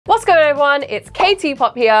everyone, it's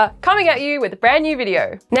KTpop here, coming at you with a brand new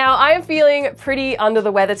video. Now, I am feeling pretty under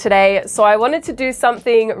the weather today, so I wanted to do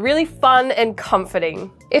something really fun and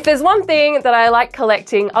comforting. If there's one thing that I like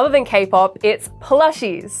collecting other than K-pop, it's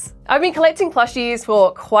plushies. I've been collecting plushies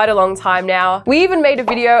for quite a long time now. We even made a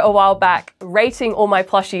video a while back rating all my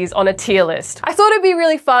plushies on a tier list. I thought it'd be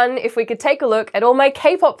really fun if we could take a look at all my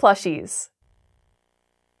K-pop plushies.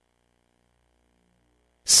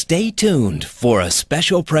 Stay tuned for a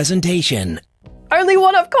special presentation. Only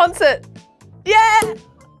one up concert. Yeah! Woo!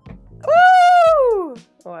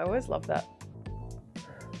 Oh, I always love that.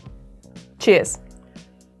 Cheers.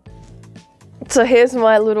 So here's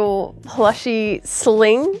my little plushie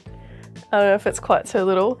sling. I don't know if it's quite so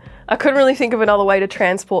little. I couldn't really think of another way to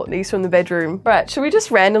transport these from the bedroom. Right, should we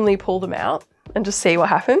just randomly pull them out and just see what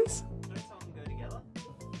happens? Don't some go together?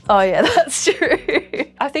 Oh yeah, that's true.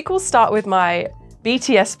 I think we'll start with my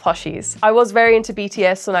BTS plushies. I was very into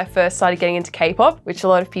BTS when I first started getting into K-pop, which a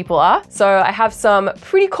lot of people are. So I have some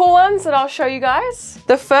pretty cool ones that I'll show you guys.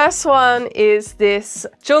 The first one is this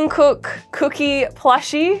Jungkook cookie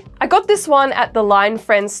plushie. I got this one at the Line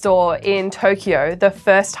Friends store in Tokyo the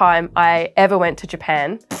first time I ever went to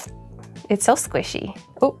Japan. It's so squishy.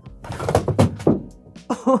 Oh,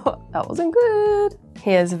 that wasn't good.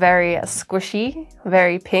 Here's very squishy,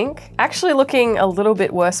 very pink. Actually looking a little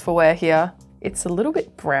bit worse for wear here. It's a little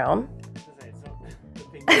bit brown.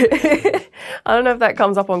 I don't know if that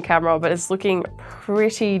comes up on camera, but it's looking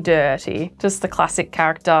pretty dirty. Just the classic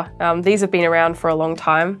character. These have been around for a long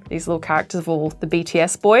time. These little characters of all the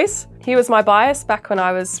BTS boys. He was my bias back when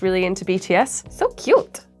I was really into BTS. So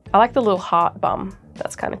cute. I like the little heart bum.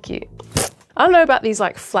 That's kind of cute. I don't know about these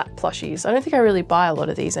like flat plushies. I don't think I really buy a lot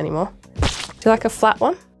of these anymore. Do you like a flat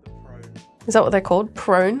one? Is that what they're called?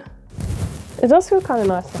 Prone? It does feel kind of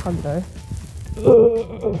nice to hug though.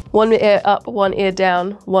 One ear up, one ear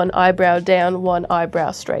down, one eyebrow down, one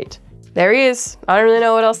eyebrow straight. There he is. I don't really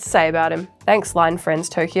know what else to say about him. Thanks, Line Friends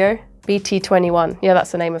Tokyo. BT21. Yeah,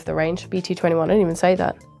 that's the name of the range. BT21. I didn't even say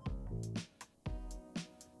that.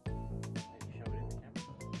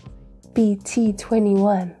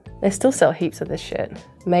 BT21. They still sell heaps of this shit.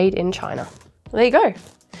 Made in China. There you go.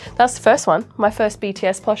 That's the first one. My first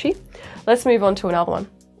BTS plushie. Let's move on to another one.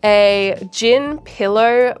 A Jin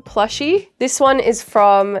pillow plushie. This one is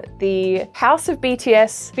from the House of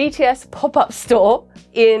BTS pop-up store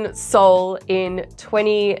in Seoul in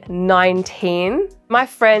 2019. My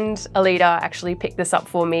friend Alita actually picked this up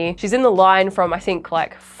for me. She's in the line from I think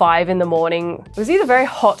like 5 in the morning. It was either very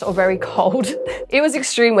hot or very cold. It was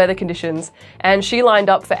extreme weather conditions and she lined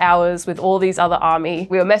up for hours with all these other ARMY.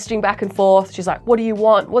 We were messaging back and forth. She's like, what do you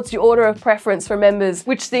want? What's your order of preference for members?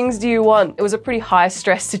 Which things do you want? It was a pretty high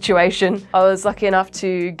stress situation. I was lucky enough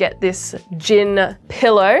to get this Jin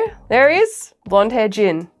pillow. There he is, blonde hair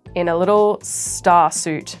Jin in a little star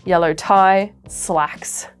suit, yellow tie,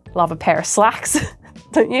 slacks. Love a pair of slacks.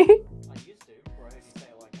 Don't you? I used to, before I heard you say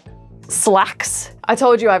it like that. Slacks. I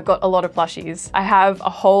told you I've got a lot of plushies. I have a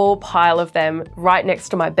whole pile of them right next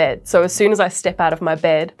to my bed. So as soon as I step out of my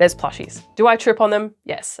bed, there's plushies. Do I trip on them?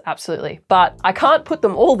 Yes, absolutely. But I can't put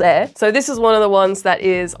them all there. So this is one of the ones that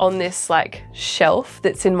is on this like shelf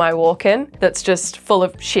that's in my walk-in that's just full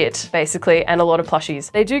of shit basically and a lot of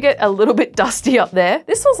plushies. They do get a little bit dusty up there.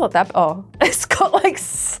 This one's not that, oh, it's got like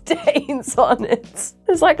stains on it.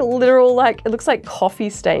 There's like literal like, it looks like coffee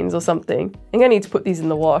stains or something. I think I need to put these in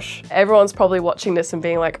the wash. Everyone's probably watching this and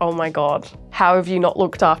being like, oh my God, how have you not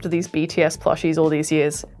looked after these BTS plushies all these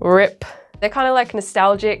years? RIP. They're kind of like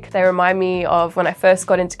nostalgic. They remind me of when I first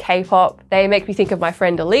got into K-pop. They make me think of my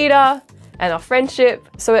friend Alita and our friendship.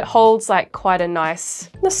 So it holds like quite a nice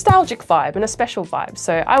nostalgic vibe and a special vibe.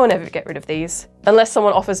 So I will never get rid of these unless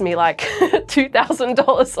someone offers me like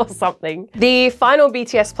 $2,000 or something. The final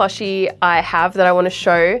BTS plushie I have that I want to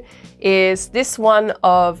show is this one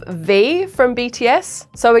of V from BTS.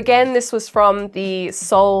 So again, this was from the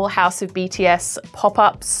Seoul House of BTS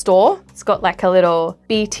pop-up store. It's got like a little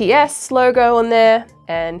BTS logo on there.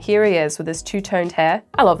 And here he is with his two-toned hair.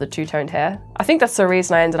 I love the two-toned hair. I think that's the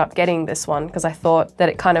reason I ended up getting this one because I thought that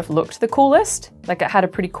it kind of looked the coolest. Like it had a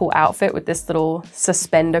pretty cool outfit with this little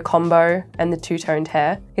suspender combo and the two-toned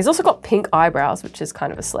hair. He's also got pink eyebrows, which is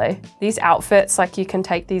kind of a slay. These outfits, like you can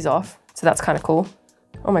take these off. So that's kind of cool.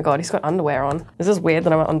 Oh my God, he's got underwear on. This is weird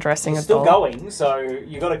that I'm undressing a doll. Still going, so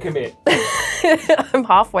you gotta commit. I'm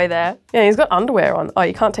halfway there. Yeah, he's got underwear on. Oh,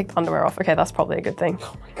 you can't take the underwear off. Okay, that's probably a good thing.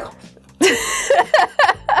 Oh my God.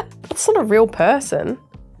 That's not a real person.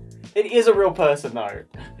 It is a real person though.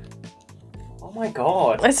 Oh my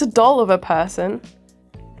God. It's a doll of a person.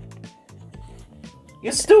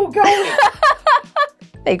 You're still going.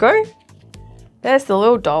 There you go. There's the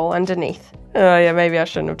little doll underneath. Oh yeah, maybe I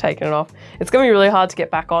shouldn't have taken it off. It's gonna be really hard to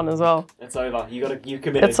get back on as well. It's over. You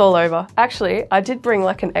committed. It's all over. Actually, I did bring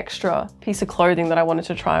like an extra piece of clothing that I wanted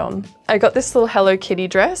to try on. I got this little Hello Kitty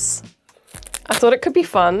dress. I thought it could be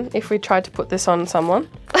fun if we tried to put this on someone.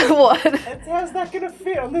 What? And how's that gonna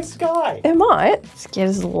fit on this guy? It might. Just get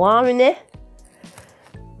his arm in there.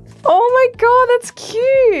 Oh my god, that's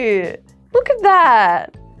cute. Look at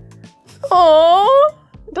that. Oh,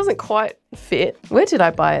 it doesn't quite fit. Where did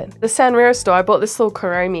I buy it? The Sanrio store. I bought this little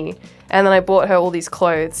Kuromi and then I bought her all these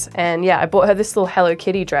clothes. And yeah, I bought her this little Hello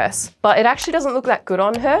Kitty dress, but it actually doesn't look that good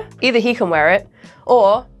on her. Either he can wear it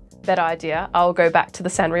or, better idea, I'll go back to the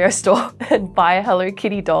Sanrio store and buy a Hello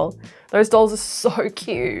Kitty doll. Those dolls are so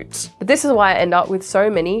cute. But this is why I end up with so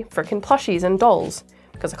many freaking plushies and dolls,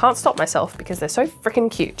 because I can't stop myself because they're so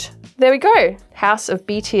freaking cute. There we go. House of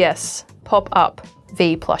BTS pop-up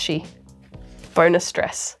V plushie. Bonus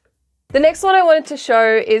dress. The next one I wanted to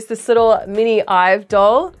show is this little mini IVE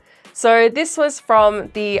doll. So this was from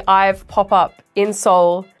the IVE pop-up in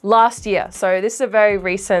Seoul last year. So this is a very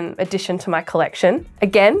recent addition to my collection.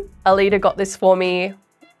 Again, Alita got this for me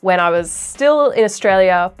when I was still in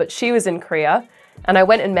Australia, but she was in Korea, and I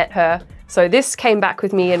went and met her. So this came back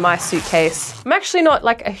with me in my suitcase. I'm actually not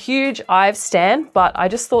like a huge IVE stan, but I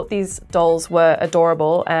just thought these dolls were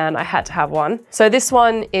adorable and I had to have one. So this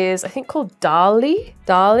one is, I think, called Dal-E.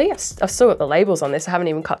 Dal-E? I've still got the labels on this. I haven't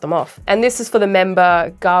even cut them off. And this is for the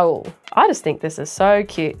member Gaul. I just think this is so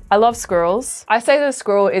cute. I love squirrels. I say the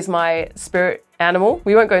squirrel is my spirit animal.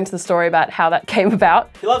 We won't go into the story about how that came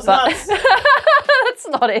about. He loves nuts. That's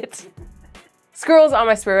not it. Squirrels are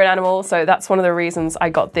my spirit animal, so that's one of the reasons I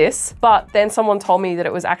got this. But then someone told me that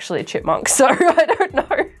it was actually a chipmunk, so I don't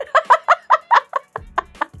know.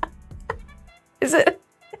 Is it?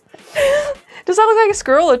 Does that look like a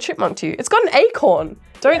squirrel or a chipmunk to you? It's got an acorn.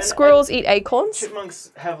 Don't squirrels eat acorns?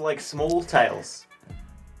 Chipmunks have like small tails.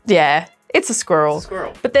 Yeah, it's a squirrel. It's a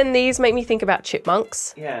squirrel. But then these make me think about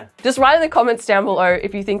chipmunks. Yeah. Just write in the comments down below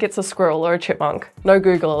if you think it's a squirrel or a chipmunk. No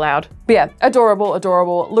Google allowed. But yeah, adorable,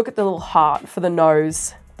 adorable. Look at the little heart for the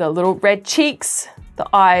nose, the little red cheeks, the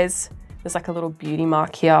eyes. There's like a little beauty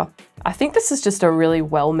mark here. I think this is just a really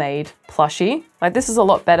well-made plushie. Like this is a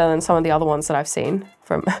lot better than some of the other ones that I've seen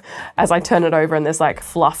from as I turn it over and there's like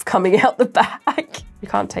fluff coming out the back. You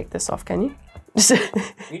can't take this off, can you? Are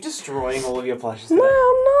you destroying all of your plushies today? No,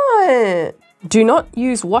 I'm not. Do not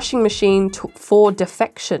use washing machine for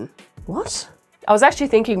defection. What? I was actually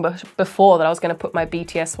thinking before that I was going to put my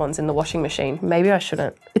BTS ones in the washing machine. Maybe I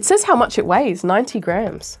shouldn't. It says how much it weighs, 90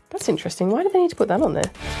 grams. That's interesting. Why do they need to put that on there?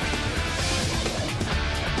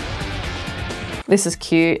 This is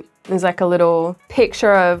cute. There's like a little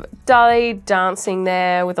picture of Dal-E dancing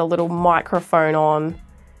there with a little microphone on.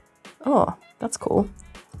 Oh, that's cool.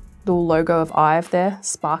 Little logo of IVE there,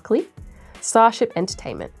 sparkly. Starship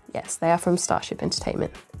Entertainment. Yes, they are from Starship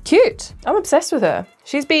Entertainment. Cute. I'm obsessed with her.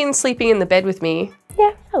 She's been sleeping in the bed with me.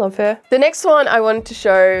 Yeah, I love her. The next one I wanted to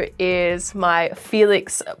show is my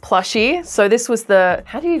Felix plushie. So this was the,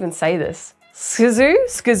 how do you even say this? Skazoo?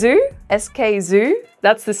 SK-Zoo?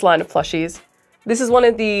 That's this line of plushies. This is one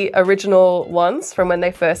of the original ones from when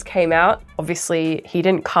they first came out. Obviously, he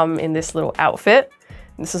didn't come in this little outfit.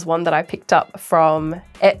 This is one that I picked up from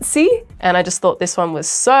Etsy, and I just thought this one was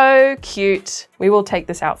so cute. We will take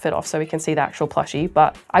this outfit off so we can see the actual plushie,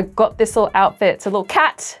 but I got this little outfit. It's a little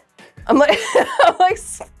cat. I'm like, I'm like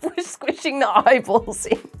squishing the eyeballs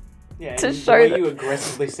in. Yeah, to and show the way you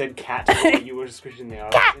aggressively said cat, you were squishing the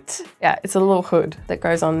eyes. Cat! Yeah, it's a little hood that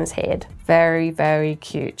goes on his head. Very, very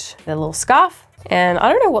cute. The little scarf. And I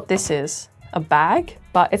don't know what this is, a bag,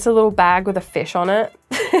 but it's a little bag with a fish on it.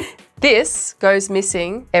 This goes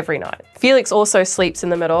missing every night. Felix also sleeps in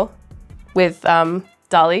the middle with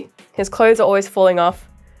Dal-E. His clothes are always falling off,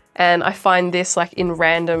 and I find this like in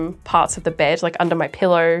random parts of the bed, like under my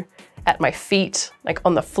pillow, at my feet, like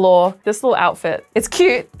on the floor. This little outfit, it's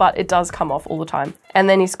cute, but it does come off all the time. And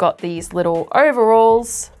then he's got these little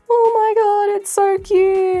overalls. Oh my God, it's so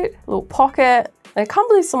cute. Little pocket. I can't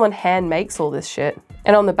believe someone hand makes all this shit.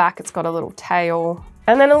 And on the back, it's got a little tail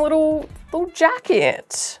and then a little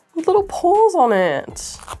jacket with little paws on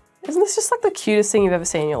it. Isn't this just like the cutest thing you've ever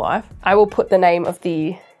seen in your life? I will put the name of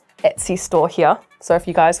the Etsy store here. So if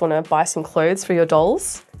you guys want to buy some clothes for your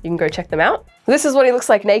dolls, you can go check them out. This is what he looks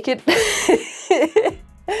like naked. It's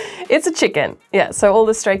a chicken. Yeah, so all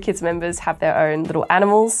the Stray Kids members have their own little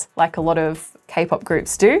animals, like a lot of K-pop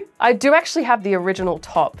groups do. I do actually have the original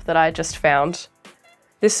top that I just found.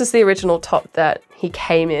 This is the original top that he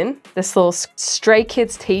came in. This little Stray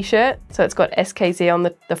Kids t-shirt. So it's got SKZ on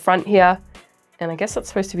the front here. And I guess that's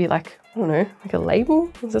supposed to be like, I don't know, like a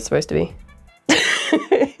label? What's that supposed to be?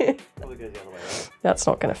 That's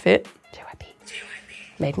not gonna fit.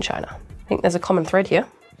 Made in China. I think there's a common thread here.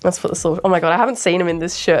 Let's put this little, oh my God, I haven't seen him in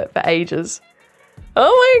this shirt for ages.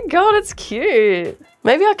 Oh my God, it's cute.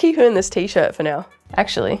 Maybe I'll keep him in this t-shirt for now.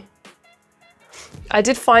 Actually, I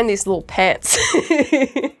did find these little pants.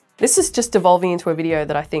 This is just devolving into a video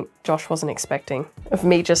that I think Josh wasn't expecting, of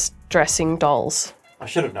me just dressing dolls. I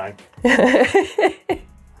should have known.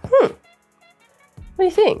 What do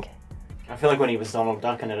you think? I feel like when he was Donald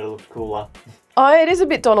Duck and it looked cooler. Oh, it is a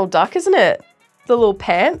bit Donald Duck, isn't it? The little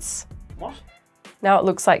pants. What? Now it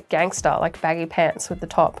looks like gangster, like baggy pants with the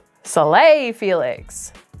top. Soleil,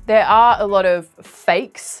 Felix. There are a lot of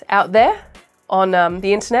fakes out there on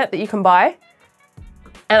the internet that you can buy.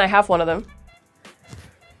 And I have one of them.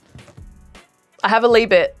 I have a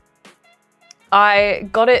Lee-Bit. I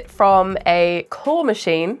got it from a claw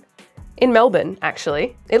machine in Melbourne,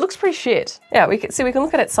 actually. It looks pretty shit. Yeah, we can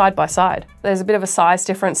look at it side by side. There's a bit of a size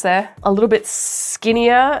difference there. A little bit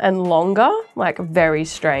skinnier and longer, like very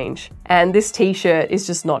strange. And this t-shirt is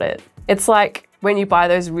just not it. It's like when you buy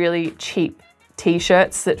those really cheap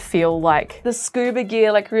t-shirts that feel like the scuba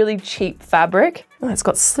gear, like really cheap fabric. Oh, it's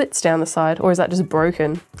got slits down the side, or is that just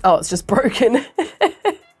broken? Oh, it's just broken.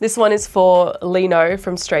 This one is for Lino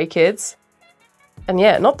from Stray Kids. And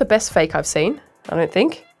yeah, not the best fake I've seen, I don't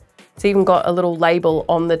think. It's even got a little label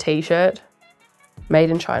on the t-shirt. Made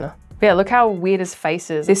in China. But yeah, look how weird his face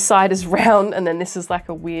is. This side is round and then this is like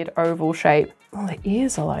a weird oval shape. Oh, the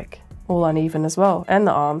ears are like all uneven as well. And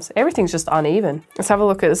the arms. Everything's just uneven. Let's have a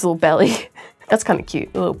look at this little belly. That's kind of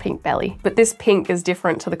cute, the little pink belly. But this pink is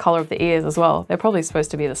different to the color of the ears as well. They're probably supposed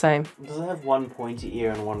to be the same. Does it have one pointy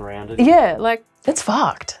ear and one rounded? Yeah, like, it's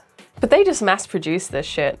fucked. But they just mass produce this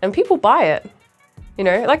shit and people buy it. You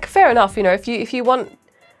know, like fair enough, you know, if you want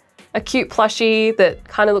a cute plushie that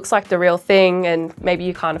kind of looks like the real thing and maybe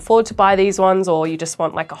you can't afford to buy these ones or you just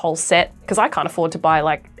want like a whole set, because I can't afford to buy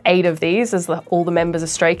like 8 of these as all the members of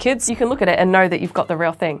Stray Kids, you can look at it and know that you've got the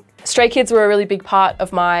real thing. Stray Kids were a really big part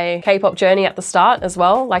of my K-pop journey at the start as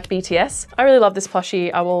well, like BTS. I really love this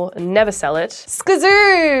plushie. I will never sell it.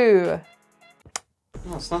 Skazoo!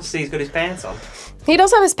 Oh, it's nice to see he's got his pants on. He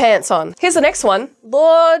does have his pants on. Here's the next one.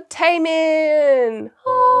 Lord Taemin.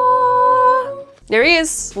 Oh. There he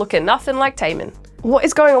is, looking nothing like Taemin. What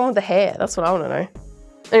is going on with the hair? That's what I want to know.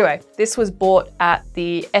 Anyway, this was bought at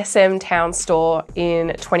the SM Town store in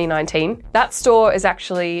 2019. That store is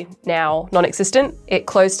actually now non-existent. It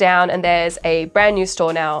closed down and there's a brand new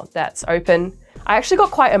store now that's open. I actually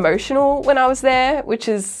got quite emotional when I was there, which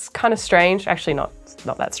is kind of strange. Actually, not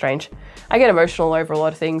that strange. I get emotional over a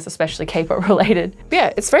lot of things, especially K-pop related. But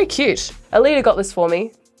yeah, it's very cute. Alita got this for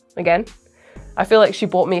me, again. I feel like she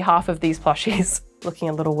bought me half of these plushies. Looking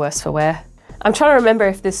a little worse for wear. I'm trying to remember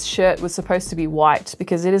if this shirt was supposed to be white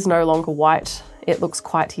because it is no longer white. It looks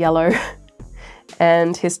quite yellow.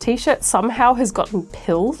 And his t-shirt somehow has gotten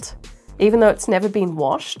pilled, even though it's never been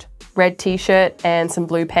washed. Red t-shirt and some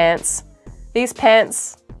blue pants. These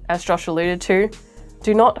pants, as Josh alluded to,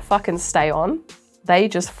 do not fucking stay on. They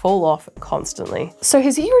just fall off constantly. So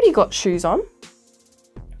has he already got shoes on?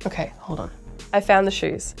 Okay, hold on. I found the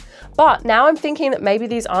shoes. But now I'm thinking that maybe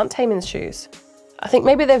these aren't Taemin's shoes. I think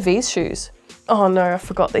maybe they're V's shoes. Oh no, I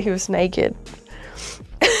forgot that he was naked.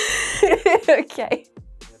 Okay.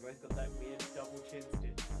 They both got that weird double chin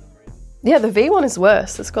stitch for some reason. Yeah, the V one is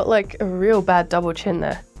worse. It's got like a real bad double chin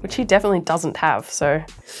there, which he definitely doesn't have, so.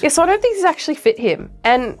 Yeah, so I don't think these actually fit him.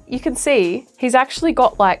 And you can see he's actually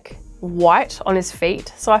got like white on his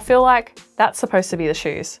feet. So I feel like that's supposed to be the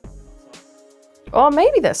shoes. Or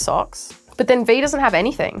maybe they're socks. But then V doesn't have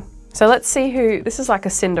anything. So let's see who, this is like a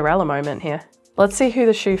Cinderella moment here. Let's see who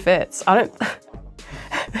the shoe fits. I don't,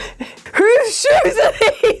 whose shoes are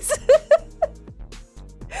these?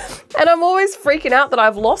 And I'm always freaking out that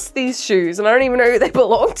I've lost these shoes and I don't even know who they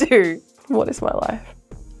belong to. What is my life?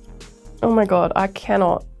 Oh my God, I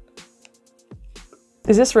cannot.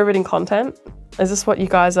 Is this riveting content? Is this what you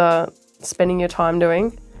guys are spending your time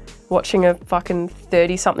doing? Watching a fucking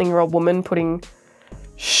 30-something-year-old woman putting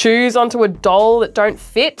shoes onto a doll that don't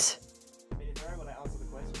fit? I mean, it's very well to answer the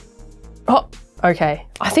question. Oh, okay.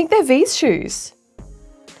 I think they're V's shoes.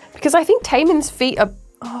 Because I think Taemin's feet are...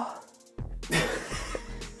 Oh.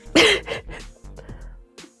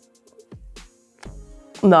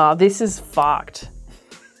 Nah, this is fucked.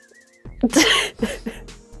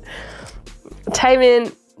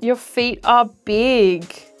 Taemin, your feet are big.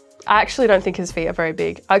 I actually don't think his feet are very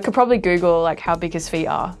big. I could probably Google like how big his feet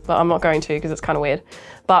are, but I'm not going to because it's kind of weird.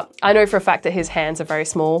 But I know for a fact that his hands are very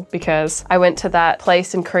small because I went to that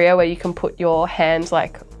place in Korea where you can put your hand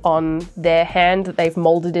like on their hand that they've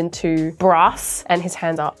molded into brass, and his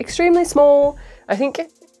hands are extremely small. I think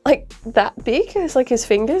like that big. It's like his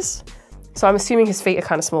fingers. So I'm assuming his feet are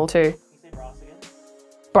kind of small too. You say brass again?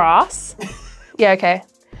 Brass? Yeah, okay.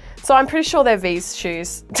 So I'm pretty sure they're V's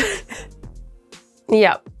shoes.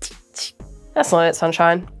 Yep. That's not it,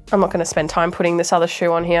 sunshine. I'm not gonna spend time putting this other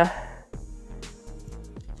shoe on here.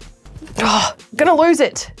 Oh, I'm gonna lose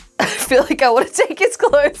it. I feel like I want to take his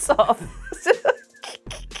clothes off.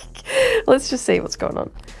 Let's just see what's going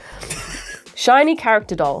on. Shiny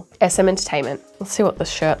character doll, SM Entertainment. Let's see what the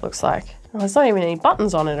shirt looks like. Oh, there's not even any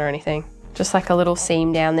buttons on it or anything. Just like a little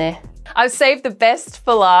seam down there. I've saved the best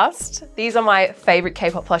for last. These are my favorite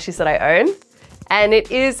K-pop plushies that I own. And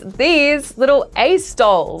it is these little Ace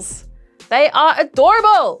dolls. They are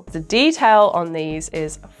adorable. The detail on these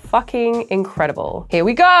is fucking incredible. Here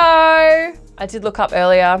we go. I did look up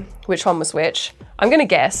earlier which one was which. I'm gonna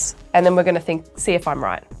guess, and then we're gonna see if I'm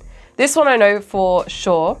right. This one I know for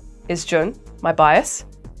sure is Jun, my bias.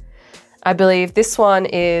 I believe this one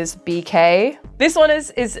is BK. This one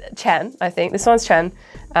is Chan, I think. This one's Chan.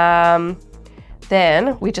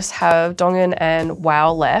 Then we just have Donghyun and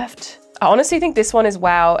Wow left. I honestly think this one is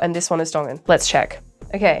Wow and this one is Donghyun. Let's check.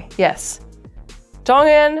 Okay, yes.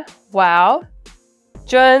 Donghyun, Wow,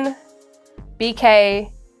 Jun,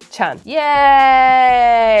 BK, Chan.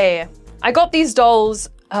 Yay! I got these dolls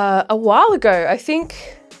a while ago. I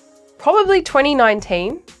think probably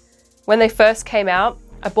 2019 when they first came out.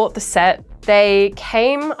 I bought the set. They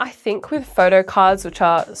came, I think, with photo cards, which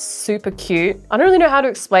are super cute. I don't really know how to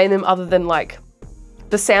explain them other than like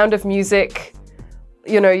the sound of music.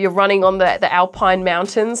 You know, you're running on the Alpine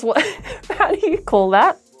mountains. What? How do you call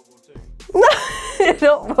that? No,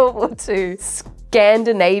 not World War II.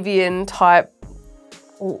 Scandinavian type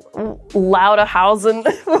Lauderhausen.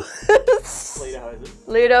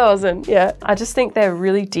 Lederhosen, yeah. I just think they're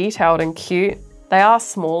really detailed and cute. They are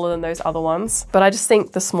smaller than those other ones, but I just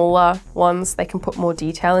think the smaller ones, they can put more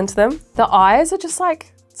detail into them. The eyes are just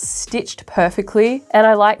like stitched perfectly. And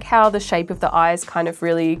I like how the shape of the eyes kind of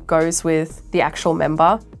really goes with the actual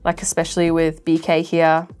member. Like especially with BK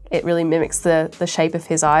here, it really mimics the shape of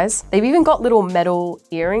his eyes. They've even got little metal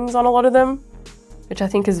earrings on a lot of them, which I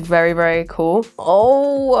think is very, very cool.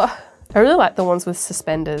 Oh, I really like the ones with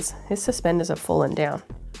suspenders. His suspenders are falling down.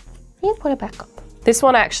 You can put it back up. This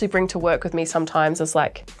one I actually bring to work with me sometimes as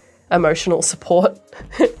like emotional support.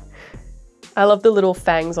 I love the little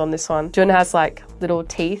fangs on this one. Jun has like little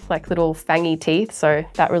teeth, like little fangy teeth. So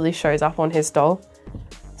that really shows up on his doll.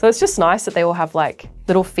 So it's just nice that they all have like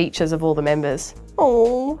little features of all the members.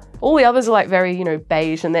 Oh, all the others are like very, you know,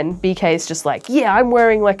 beige. And then BK is just like, yeah, I'm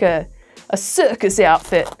wearing like a circus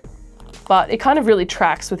outfit. But it kind of really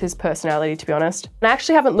tracks with his personality, to be honest. And I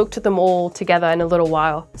actually haven't looked at them all together in a little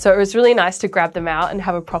while. So it was really nice to grab them out and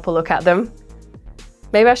have a proper look at them.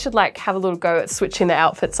 Maybe I should like have a little go at switching the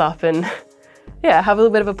outfits up and yeah, have a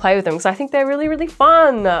little bit of a play with them because I think they're really, really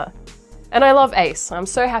fun. And I love Ace. I'm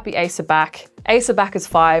so happy Ace are back. Ace are back as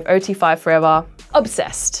 5, OT5 forever.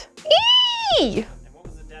 Obsessed. Eee! And what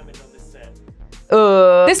was the damage on this set?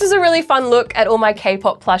 This was a really fun look at all my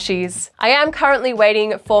K-pop plushies. I am currently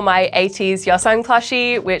waiting for my 80s Yeosang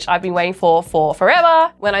plushie, which I've been waiting for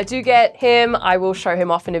forever. When I do get him, I will show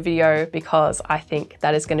him off in a video because I think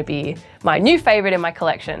that is going to be my new favorite in my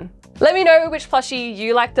collection. Let me know which plushie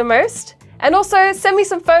you like the most. And also send me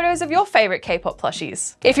some photos of your favorite K-pop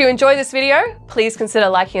plushies. If you enjoyed this video, please consider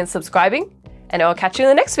liking and subscribing, and I'll catch you in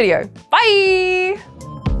the next video. Bye!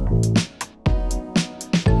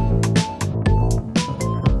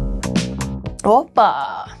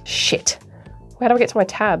 Oppa! Shit. How do I get to my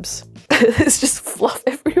tabs? There's just fluff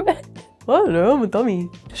everywhere. I don't know, I'm a dummy.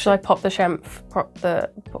 Should I pop the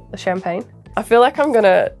champagne? I feel like I'm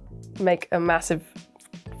gonna make a massive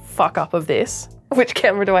fuck up of this. Which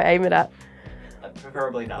camera do I aim it at?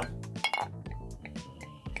 Preferably none.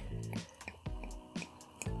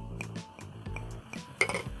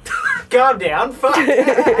 Calm down, fuck!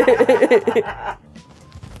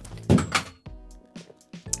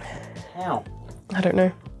 How? I don't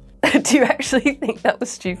know. Do you actually think that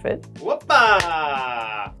was stupid?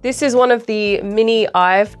 Whoopa! This is one of the mini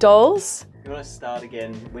Ive dolls. You want to start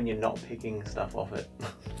again when you're not picking stuff off it?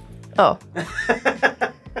 Oh.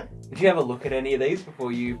 Did you have a look at any of these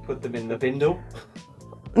before you put them in the bindle?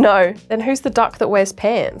 No. Then who's the duck that wears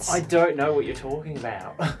pants? I don't know what you're talking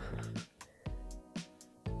about.